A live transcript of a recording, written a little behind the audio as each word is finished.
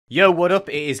Yo, what up?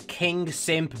 It is King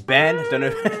Simp Ben. Don't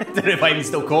know if I even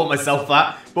still call myself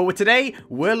that. But today,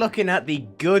 we're looking at the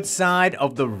good side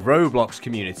of the Roblox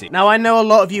community. Now, I know a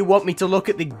lot of you want me to look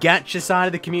at the gacha side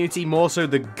of the community, more so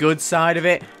the good side of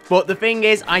it. But the thing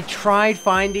is, I tried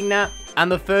finding that, and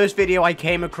the first video I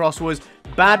came across was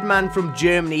Bad Man from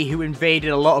Germany who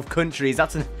invaded a lot of countries.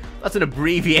 That's an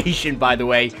abbreviation, by the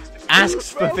way.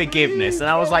 Asks for forgiveness. And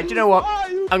I was like, you know what?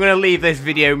 I'm going to leave this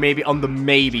video maybe on the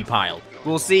maybe pile.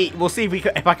 We'll see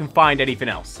if I can find anything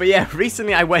else. But yeah,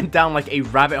 recently I went down like a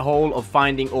rabbit hole of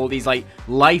finding all these like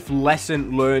life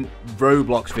lesson learned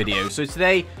Roblox videos. So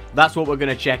today, that's what we're going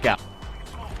to check out.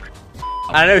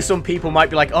 I know some people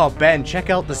might be like, oh Ben, check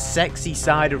out the sexy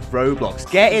side of Roblox.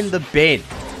 Get in the bin.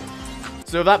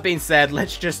 So that being said,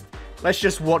 let's just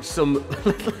watch some...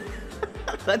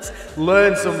 Let's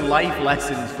learn some life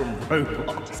lessons from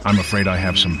Roblox. I'm afraid I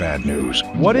have some bad news.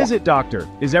 What is it, Doctor?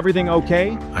 Is everything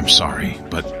okay? I'm sorry,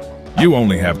 but you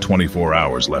only have 24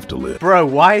 hours left to live. Bro,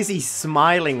 why is he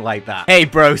smiling like that? Hey,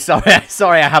 bro,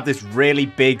 sorry I have this really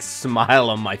big smile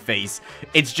on my face.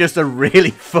 It's just a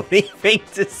really funny thing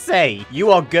to say.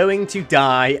 You are going to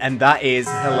die, and that is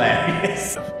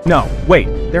hilarious. No, wait.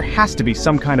 There has to be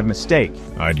some kind of mistake.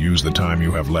 I'd use the time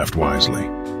you have left wisely.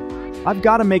 I've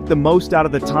got to make the most out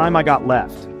of the time I got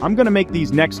left. I'm gonna make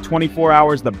these next 24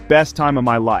 hours the best time of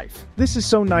my life. This is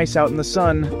so nice out in the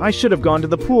sun. I should have gone to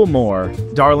the pool more.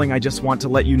 Darling, I just want to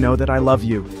let you know that I love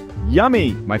you.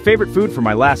 Yummy! My favorite food for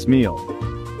my last meal.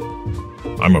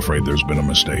 I'm afraid there's been a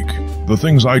mistake. The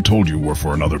things I told you were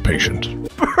for another patient.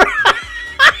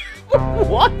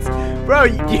 What? Bro,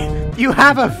 you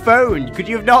have a phone. Could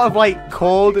you not have, like,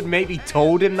 called and maybe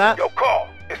told him that? Yo, call.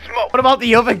 It's Smoke. What about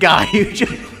the other guy who just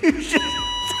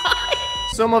died?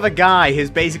 Some other guy has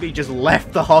basically just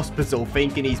left the hospital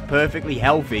thinking he's perfectly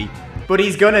healthy, but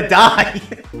he's gonna die.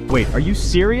 Wait, are you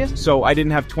serious? So I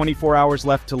didn't have 24 hours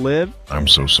left to live? I'm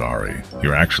so sorry.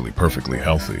 You're actually perfectly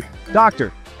healthy.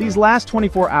 Doctor, these last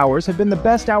 24 hours have been the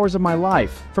best hours of my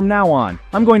life. From now on,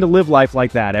 I'm going to live life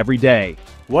like that every day.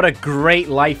 What a great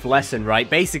life lesson, right?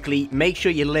 Basically, make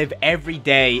sure you live every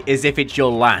day as if it's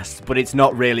your last, but it's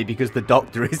not really because the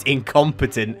doctor is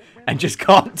incompetent and just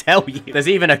can't tell you. There's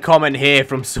even a comment here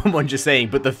from someone just saying,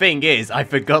 but the thing is, I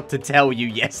forgot to tell you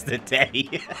yesterday.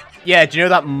 Yeah, do you know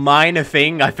that minor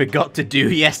thing I forgot to do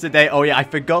yesterday? Oh yeah, I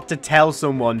forgot to tell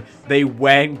someone they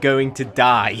weren't going to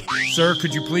die. Sir,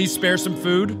 could you please spare some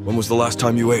food? When was the last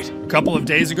time you ate? A couple of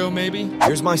days ago, maybe?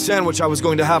 Here's my sandwich I was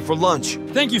going to have for lunch.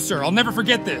 Thank you, sir. I'll never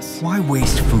forget this. Why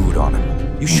waste food on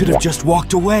him? You should have just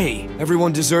walked away.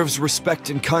 Everyone deserves respect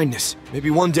and kindness.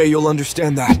 Maybe one day you'll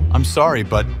understand that. I'm sorry,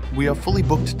 but we are fully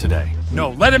booked today.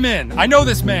 No, let him in. I know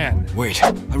this man. Wait,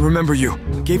 I remember you.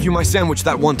 I gave you my sandwich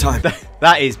that one time.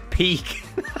 That is peak.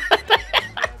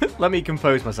 Let me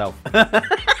compose myself.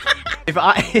 If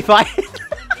I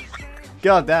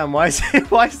God damn, why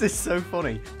is this so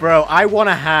funny? Bro, I want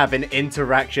to have an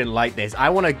interaction like this. I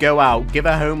want to go out, give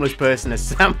a homeless person a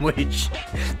sandwich.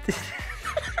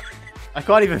 I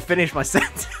can't even finish my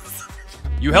sentence.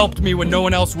 You helped me when no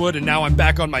one else would, and now I'm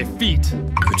back on my feet.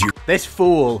 Could you? This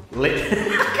fool I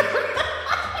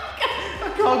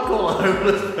can't call a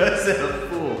homeless person a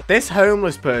fool. This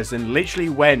homeless person literally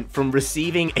went from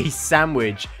receiving a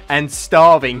sandwich and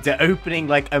starving to opening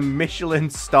like a Michelin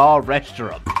star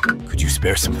restaurant. Could you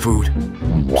spare some food?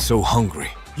 I'm so hungry.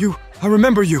 I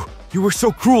remember you. You were so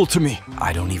cruel to me.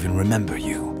 I don't even remember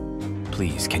you.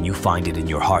 Please, can you find it in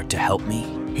your heart to help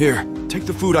me? Here, take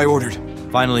the food I ordered.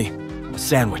 Finally, a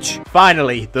sandwich.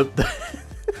 Finally,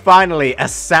 finally, a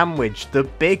sandwich. The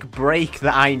big break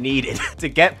that I needed to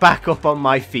get back up on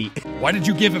my feet. Why did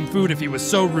you give him food if he was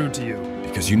so rude to you?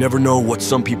 Because you never know what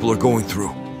some people are going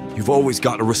through. You've always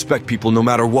got to respect people no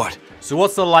matter what. So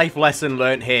what's the life lesson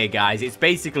learned here, guys? It's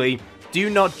basically, do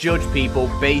not judge people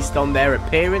based on their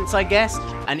appearance, I guess.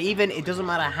 And even, it doesn't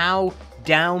matter how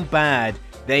down bad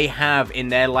they have in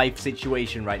their life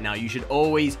situation right now. You should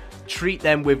always treat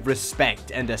them with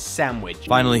respect and a sandwich.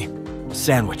 Finally, a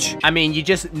sandwich. I mean, you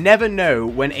just never know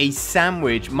when a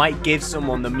sandwich might give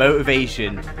someone the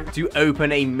motivation to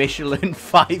open a Michelin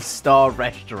 5-star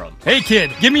restaurant. Hey,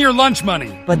 kid, give me your lunch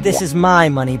money. But this is my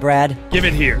money, Brad. Give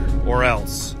it here, or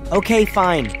else. Okay,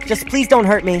 fine. Just please don't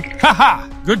hurt me. Haha!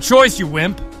 Good choice, you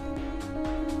wimp.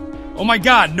 Oh my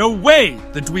god, no way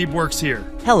the dweeb works here.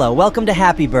 Hello, welcome to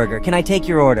Happy Burger. Can I take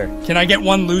your order? Can I get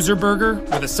one loser burger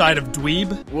with a side of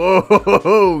dweeb?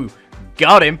 Whoa,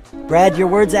 got him. Brad, your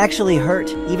words actually hurt.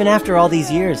 Even after all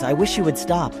these years, I wish you would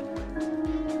stop.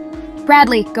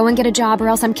 Bradley, go and get a job or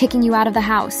else I'm kicking you out of the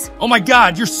house. Oh my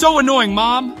god, you're so annoying,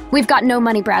 Mom! We've got no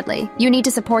money, Bradley. You need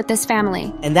to support this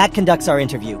family. And that conducts our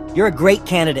interview. You're a great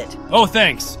candidate. Oh,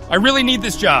 thanks. I really need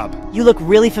this job. You look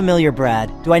really familiar,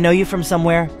 Brad. Do I know you from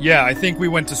somewhere? Yeah, I think we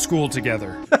went to school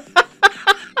together.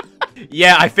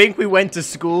 Yeah, I think we went to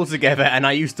school together and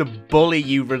I used to bully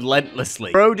you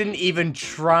relentlessly. Bro didn't even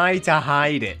try to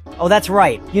hide it. Oh, that's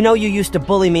right. You know you used to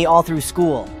bully me all through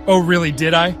school. Oh, really,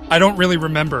 did I? I don't really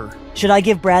remember. Should I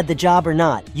give Brad the job or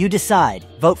not? You decide.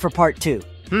 Vote for part 2.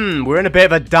 We're in a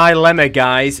bit of a dilemma,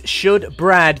 guys. Should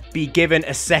Brad be given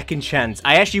a second chance?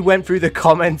 I actually went through the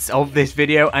comments of this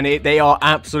video, and they are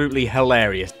absolutely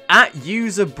hilarious. At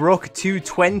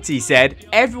userbrook220 said,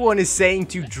 everyone is saying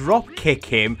to drop kick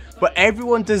him, but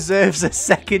everyone deserves a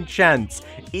second chance.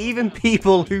 Even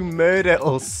people who murder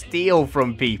or steal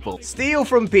from people. Steal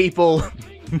from people...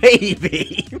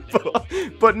 maybe,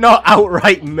 but not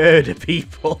outright murder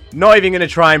people. Not even going to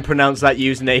try and pronounce that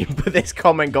username, but this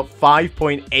comment got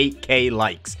 5.8k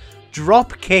likes.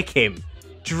 Drop kick him.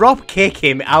 Drop kick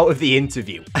him out of the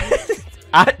interview.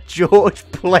 At George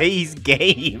Plays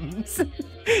Games.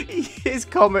 His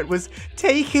comment was,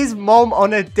 take his mom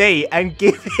on a date and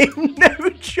give him no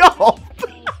job.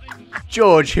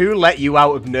 George, who let you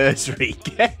out of nursery?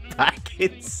 Get back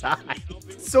inside.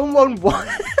 Someone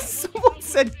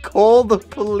said call the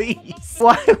police.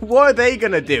 What are they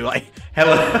gonna do? Like,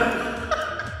 hello?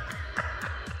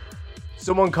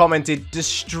 Someone commented,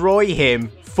 destroy him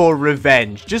for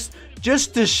revenge.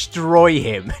 Just destroy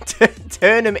him.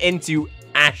 Turn him into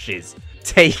ashes.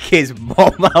 Take his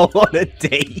mom out on a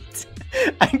date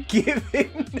and give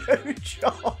him no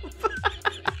job.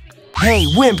 Hey,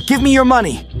 wimp, give me your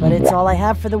money. But it's all I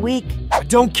have for the week. I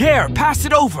don't care. Pass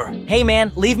it over. Hey,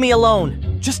 man, leave me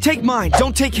alone. Just take mine.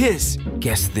 Don't take his.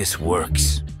 Guess this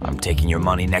works. I'm taking your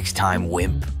money next time,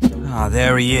 wimp. Ah,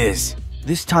 there he is.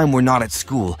 This time we're not at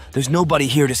school. There's nobody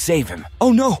here to save him.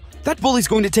 Oh no, that bully's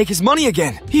going to take his money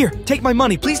again. Here, take my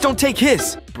money. Please don't take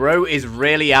his. Bro is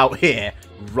really out here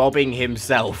robbing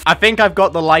himself. I think I've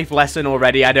got the life lesson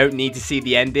already. I don't need to see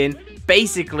the ending.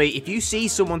 Basically, if you see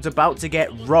someone's about to get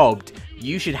robbed,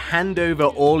 you should hand over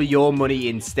all your money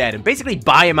instead and basically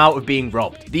buy him out of being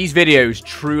robbed. These videos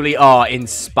truly are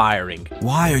inspiring.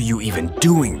 Why are you even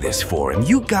doing this for him?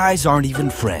 You guys aren't even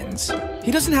friends.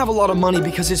 He doesn't have a lot of money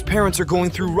because his parents are going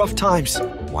through rough times.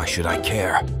 Why should I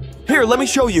care? Here, let me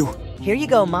show you. Here you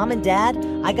go, Mom and Dad.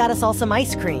 I got us all some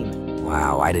ice cream.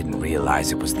 Wow, I didn't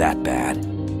realize it was that bad.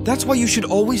 That's why you should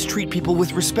always treat people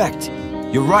with respect.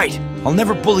 You're right. I'll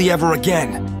never bully ever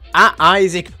again. At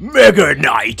Isaac Mega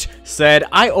Knight said,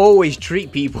 I always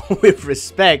treat people with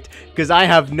respect because I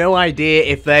have no idea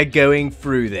if they're going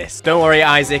through this. Don't worry,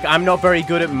 Isaac. I'm not very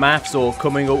good at maths or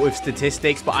coming up with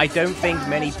statistics, but I don't think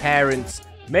many parents...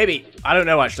 Maybe, I don't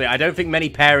know actually, I don't think many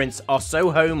parents are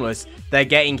so homeless they're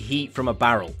getting heat from a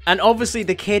barrel. And obviously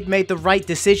the kid made the right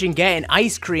decision getting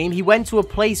ice cream. He went to a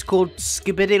place called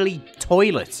Skibbidily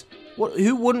Toilet.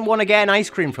 Who wouldn't want to get an ice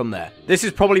cream from there? This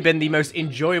has probably been the most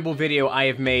enjoyable video I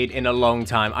have made in a long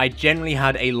time. I genuinely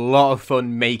had a lot of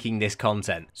fun making this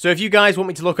content. So if you guys want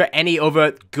me to look at any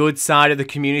other good side of the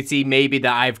community, maybe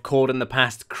that I've called in the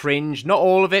past cringe, not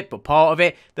all of it, but part of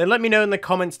it, then let me know in the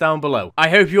comments down below. I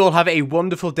hope you all have a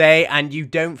wonderful day and you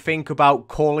don't think about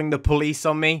calling the police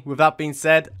on me. With that being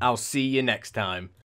said, I'll see you next time.